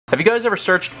Have you guys ever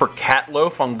searched for cat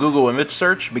loaf on Google image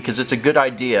search? Because it's a good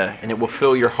idea and it will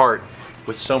fill your heart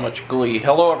with so much glee.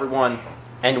 Hello everyone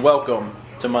and welcome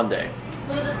to Monday.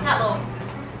 Look at this cat loaf.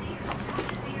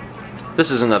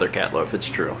 This is another cat loaf, it's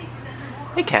true.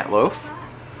 Hey cat loaf,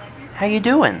 how you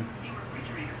doing?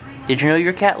 Did you know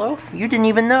you're cat loaf? You didn't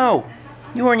even know.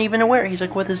 You weren't even aware. He's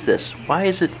like, what is this? Why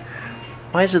is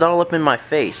it all up in my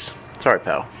face? Sorry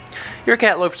pal. You're a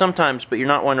cat loaf sometimes, but you're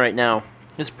not one right now.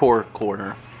 This poor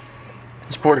corner.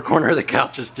 This poor corner of the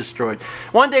couch is destroyed.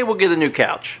 One day we'll get a new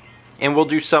couch. And we'll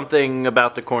do something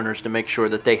about the corners to make sure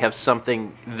that they have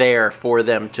something there for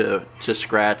them to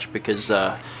scratch. Because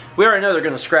we already know they're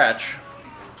going to scratch.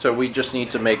 So we just need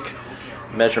to make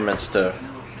measures to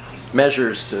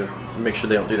make sure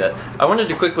they don't do that. I wanted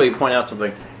to quickly point out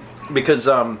something. Because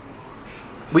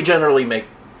we generally make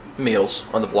meals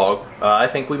on the vlog. I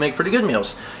think we make pretty good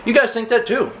meals. You guys think that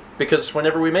too. Because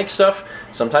whenever we make stuff,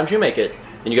 sometimes you make it.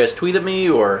 And you guys tweet at me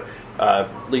or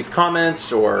leave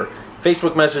comments or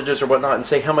Facebook messages or whatnot and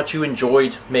say how much you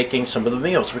enjoyed making some of the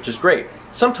meals, which is great.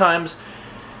 Sometimes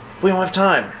we don't have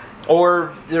time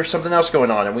or there's something else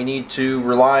going on and we need to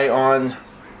rely on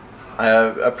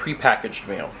a prepackaged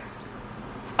meal.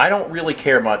 I don't really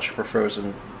care much for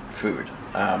frozen food.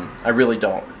 I really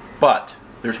don't. But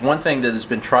there's one thing that has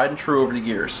been tried and true over the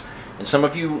years, and some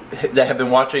of you that have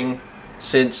been watching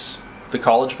since the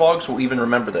college vlogs will even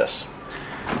remember this.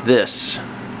 This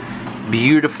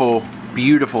beautiful,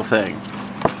 beautiful thing.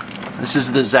 This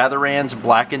is the Zatarain's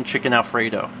Blackened Chicken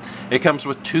Alfredo. It comes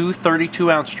with two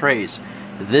 32-ounce trays.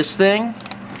 This thing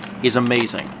is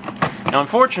amazing. Now,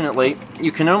 unfortunately,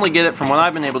 you can only get it from what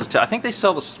I've been able to tell. I think they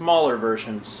sell the smaller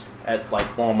versions at like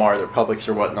Walmart or Publix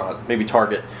or whatnot, maybe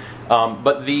Target.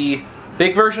 But the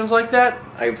big versions like that,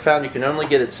 I've found you can only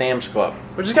get at Sam's Club,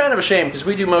 which is kind of a shame because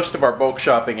we do most of our bulk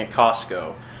shopping at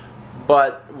Costco.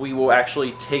 But we will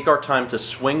actually take our time to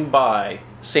swing by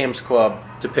Sam's Club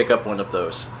to pick up one of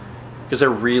those. Because they're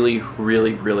really,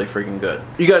 really, really freaking good.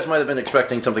 You guys might have been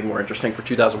expecting something more interesting for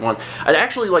 2001. I'd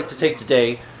actually like to take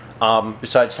today,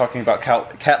 besides talking about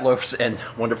cat loaves and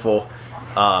wonderful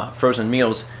frozen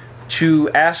meals, to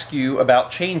ask you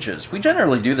about changes. We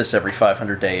generally do this every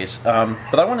 500 days,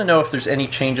 but I want to know if there's any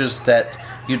changes that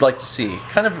you'd like to see.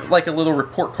 Kind of like a little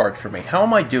report card for me. How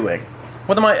am I doing?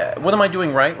 What am I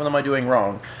doing right? What am I doing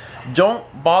wrong?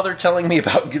 Don't bother telling me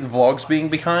about the vlogs being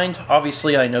behind.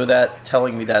 Obviously, I know that.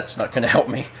 Telling me that's not going to help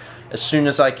me. As soon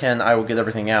as I can, I will get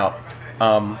everything out.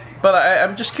 But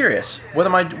I'm just curious.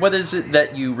 What is it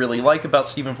that you really like about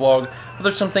Stephen Vlog? Are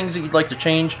there some things that you'd like to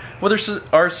change? What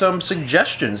are some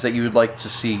suggestions that you would like to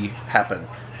see happen?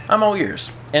 I'm all ears.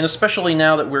 And especially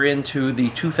now that we're into the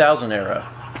 2000 era,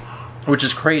 which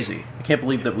is crazy. I can't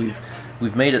believe that we've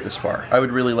made it this far. I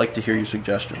would really like to hear your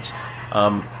suggestions.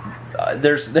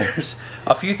 There's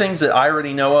a few things that I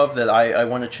already know of that I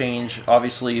want to change.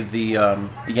 Obviously, the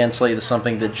end slate is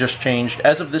something that just changed.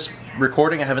 As of this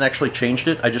recording, I haven't actually changed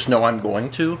it. I just know I'm going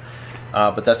to.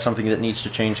 But that's something that needs to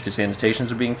change because the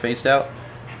annotations are being phased out.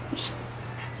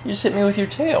 You just hit me with your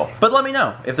tail. But let me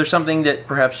know if there's something that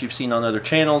perhaps you've seen on other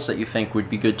channels that you think would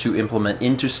be good to implement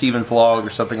into Stephen Vlog or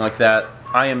something like that.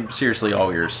 I am seriously all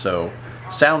ears, so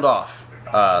sound off.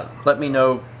 Let me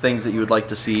know things that you would like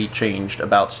to see changed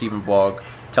about Stephen Vlog.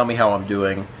 Tell me how I'm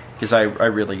doing, because I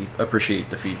really appreciate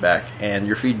the feedback. And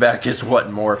your feedback is what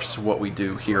morphs what we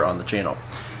do here on the channel.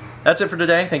 That's it for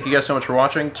today. Thank you guys so much for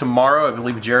watching. Tomorrow, I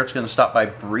believe Jarrett's going to stop by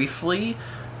briefly.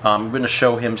 I'm going to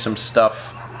show him some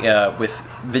stuff with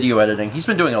video editing. He's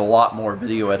been doing a lot more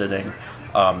video editing.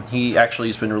 He actually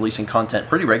has been releasing content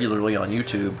pretty regularly on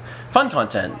YouTube. Fun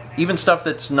content. Even stuff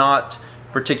that's not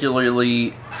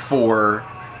particularly for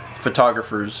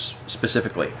photographers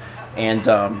specifically. And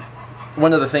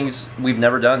one of the things we've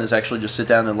never done is actually just sit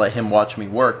down and let him watch me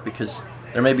work, because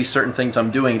there may be certain things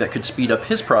I'm doing that could speed up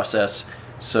his process.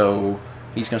 So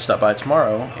he's going to stop by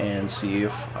tomorrow and see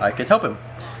if I could help him.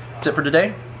 That's it for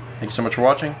today. Thank you so much for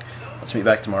watching. Let's meet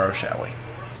back tomorrow, shall we?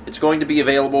 It's going to be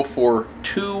available for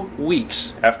 2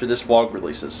 weeks after this vlog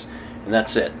releases. And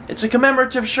that's it. It's a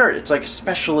commemorative shirt. It's like a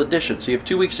special edition. So you have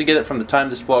 2 weeks to get it from the time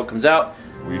this vlog comes out.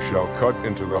 We shall cut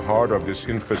into the heart of this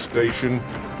infestation,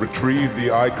 retrieve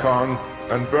the icon,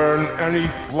 and burn any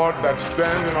flood that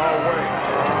stand in our way.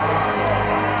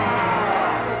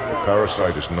 The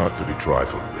parasite is not to be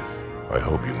trifled with. I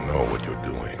hope you know what you're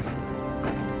doing.